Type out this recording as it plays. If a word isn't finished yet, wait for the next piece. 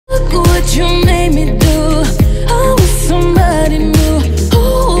what you made me do. I was somebody new.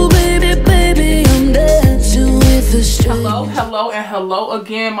 Oh baby, baby, I'm dancing with a stranger. Hello, hello, and hello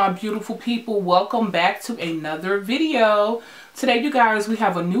again, my beautiful people. Welcome back to another video. Today, you guys, we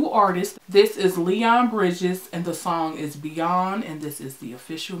have a new artist. This is Leon Bridges, and the song is Beyond, and this is the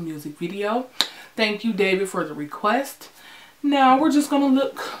official music video. Thank you, David, for the request. Now, we're just going to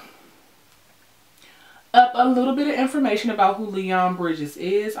look up a little bit of information about who Leon Bridges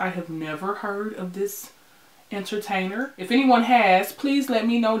is. I have never heard of this entertainer. If anyone has, please let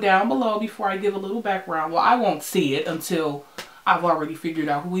me know down below before I give a little background. Well, I won't see it until I've already figured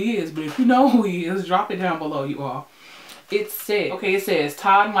out who he is, but if you know who he is, drop it down below, you all. It says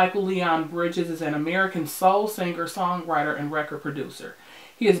Todd Michael Leon Bridges is an American soul singer, songwriter, and record producer.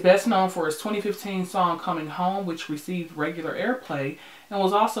 He is best known for his 2015 song Coming Home, which received regular airplay and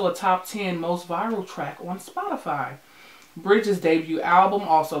was also a top 10 most viral track on Spotify. Bridges' debut album,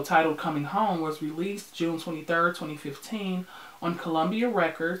 also titled Coming Home, was released June 23, 2015 on Columbia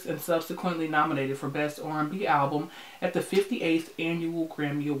Records and subsequently nominated for Best R&B Album at the 58th Annual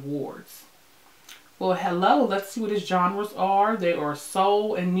Grammy Awards. Well, hello, let's see what his genres are. They are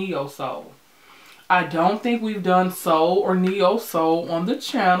soul and neo-soul. I don't think we've done soul or neo-soul on the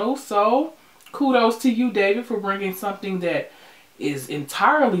channel, so kudos to you, David, for bringing something that is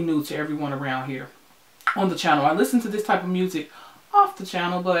entirely new to everyone around here on the channel. I listen to this type of music off the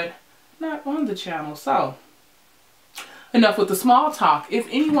channel, but not on the channel, so enough with the small talk. If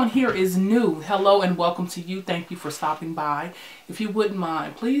anyone here is new, hello and welcome to you. Thank you for stopping by. If you wouldn't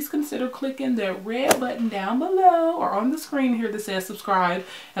mind, please consider clicking that red button down below or on the screen here that says subscribe,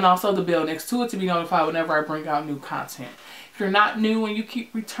 and also the bell next to it to be notified whenever I bring out new content. If you're not new and you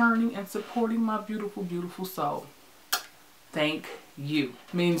keep returning and supporting my beautiful, beautiful soul, thank you.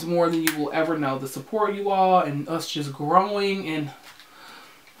 It means more than you will ever know. The support you all and us just growing, and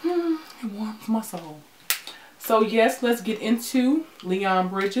it warms my soul. So yes, let's get into Leon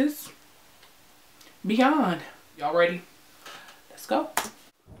Bridges, Beyond. Y'all ready? Let's go.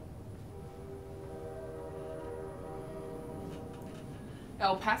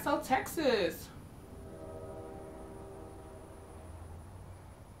 El Paso, Texas.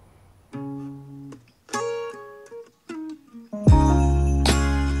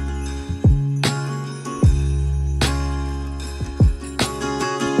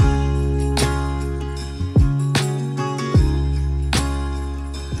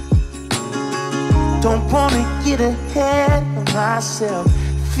 Don't wanna get ahead of myself,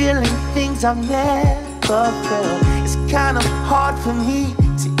 feeling things I've never felt. It's kind of hard for me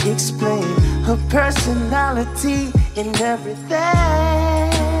to explain her personality and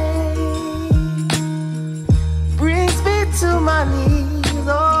everything. Brings me to my knees,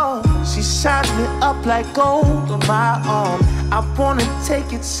 oh. She shines me up like gold on my arm. I wanna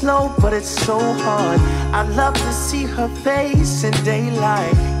take it slow, but it's so hard. I love to see her face in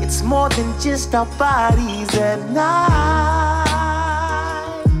daylight. It's more than just our bodies at night.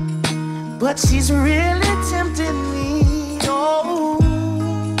 But she's really tempting me, oh.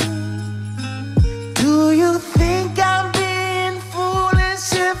 Do you think I'm being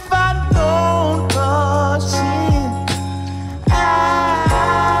foolish if I don't rush in?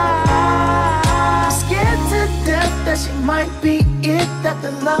 I'm scared to death that she might be it, that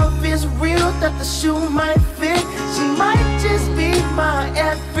the love is real, that the shoe might fit. She might just be my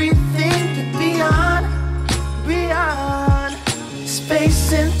everything and beyond, beyond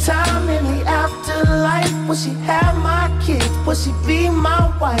space and time in the afterlife. Will she have my kids? Will she be my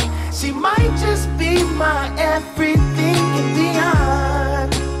wife? She might just be my everything and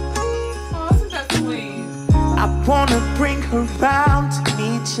beyond. Oh, isn't that sweet? I wanna bring her round to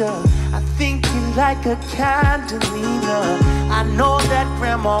meet you. I think you like a candelina. I know that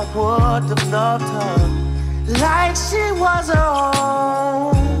grandma would have loved her like she was her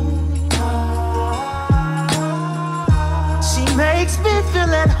own. She makes me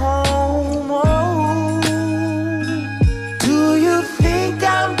feel at home, oh. Do you think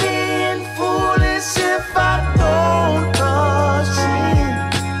I'm being foolish if I don't rush in?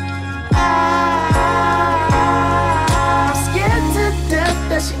 I'm scared to death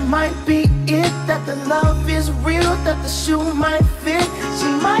that she might be it, that the love is real, that the shoe might fit. She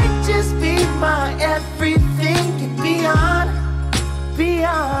might just be my everything and beyond,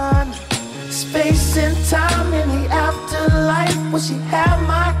 beyond space and time in the afterlife. Will she have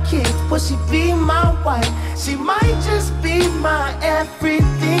my kids? Will she be my wife? She might just be my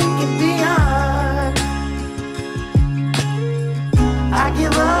everything and beyond. I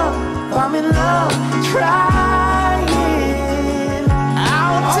give up, I'm in love, trying.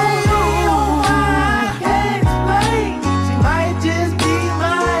 I'll tell you why I can't explain. She might just be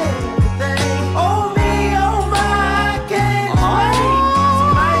my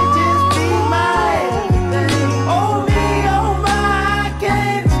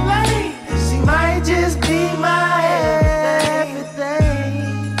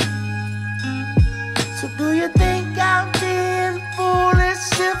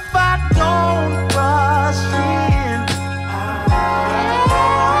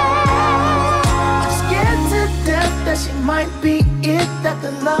that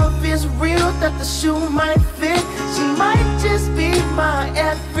the love is real, that the shoe might fit. She might just be my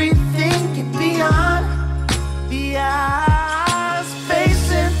everything and beyond. Beyond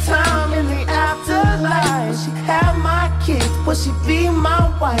space and time in the afterlife. She have my kids, will she be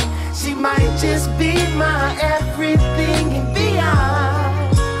my wife? She might just be my everything and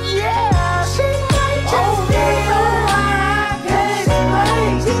beyond. Yeah, she might just be my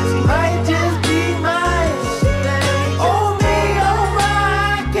everything. She might just be my everything. Oh me, oh my,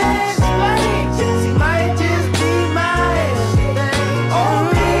 I can't explain. She might just be my everything. Oh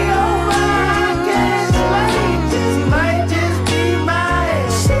me, oh my, I can't explain. She might just be my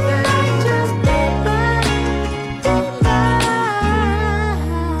everything. She might just be mine.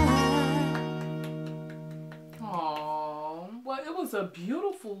 Aww. Well, it was a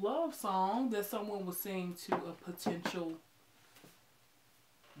beautiful love song that someone was singing to a potential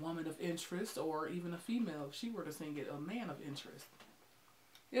woman of interest, or even a female, if she were to sing it, a man of interest.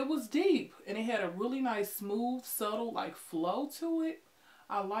 It was deep, and it had a really nice, smooth, subtle, like, flow to it.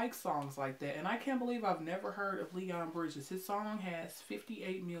 I like songs like that, and I can't believe I've never heard of Leon Bridges. His song has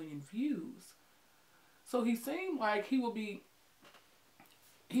 58 million views. So he seemed like he will be,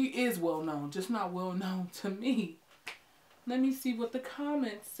 he is well known, just not well known to me. Let me see what the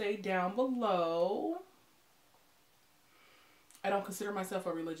comments say down below. I don't consider myself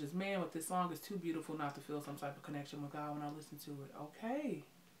a religious man, but this song is too beautiful not to feel some type of connection with God when I listen to it. Okay.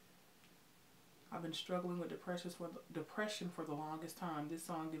 I've been struggling with depression for the longest time. This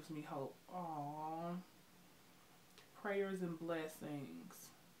song gives me hope. Aww. Prayers and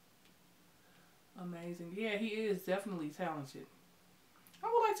blessings. Amazing. Yeah, he is definitely talented. I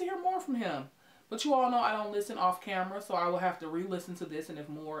would like to hear more from him. But you all know I don't listen off camera, so I will have to re-listen to this, and if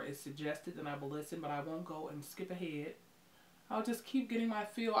more is suggested, then I will listen, but I won't go and skip ahead. I'll just keep getting my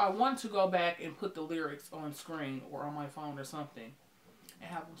feel. I want to go back and put the lyrics on screen or on my phone or something and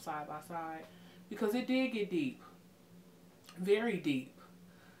have them side by side, because it did get deep. Very deep.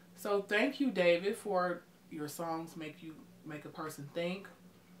 So thank you, David, for your songs make a person think,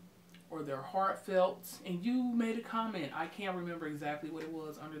 or they're heartfelt. And you made a comment. I can't remember exactly what it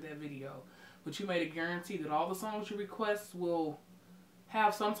was under that video, but you made a guarantee that all the songs you request will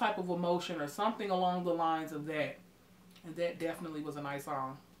have some type of emotion or something along the lines of that. And that definitely was a nice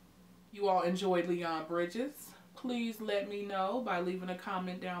song. You all enjoyed Leon Bridges. Please let me know by leaving a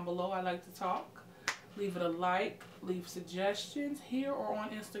comment down below. I like to talk. Leave it a like. Leave suggestions here or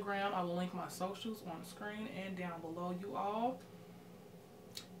on Instagram. I will link my socials on the screen and down below, you all.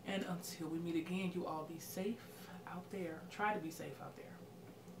 And until we meet again, you all be safe out there. Try to be safe out there.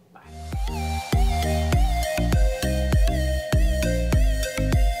 Bye.